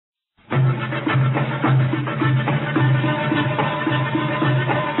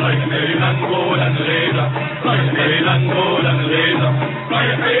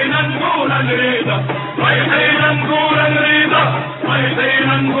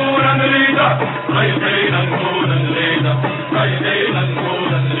نريده رايحين نقول نريده رايحين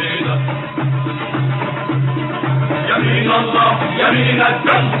نقول نريده. يمين الله يمين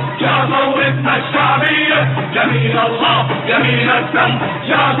الدم يا ثورتنا الشعبية، يمين الله يمين الدم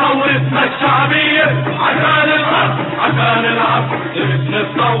يا ثورتنا الشعبية. عشان الأرض عشان الأرض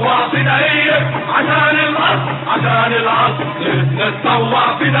نتطوع فدائية، عشان الأرض عشان الأرض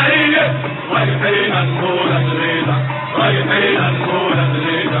نتطوع فدائية. رايحين نقول نريده رايحين نقول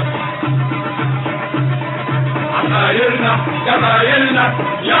نريده. عشايرنا جمايلنا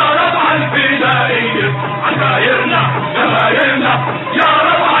يا ربع الفدائية، عشايرنا جمايلنا يا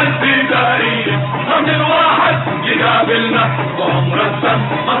ربع الفدائية. وطن واحد يقابلنا وعمر الدم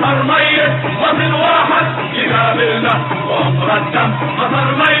مطر ميت، وطن واحد يقابلنا وعمر الدم مطر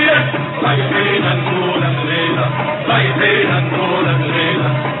ميت. رايحين نقول نريده رايحين نقول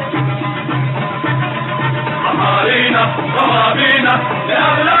نريده. أحارينا روابينا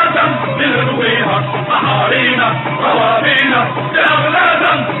لأغلى دم بنرويها، أحارينا روابينا لأغلى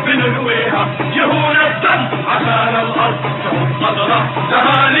دم بنرويها. يهون الدم عشان الأرض تهون خضرة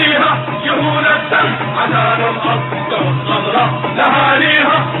لهاليها، يهون الدم عشان الأرض تهون خضرة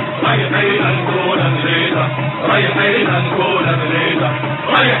لهاليها. رايحين نقول نريده رايحين نقول نريده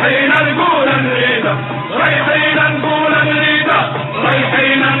رايحين نقول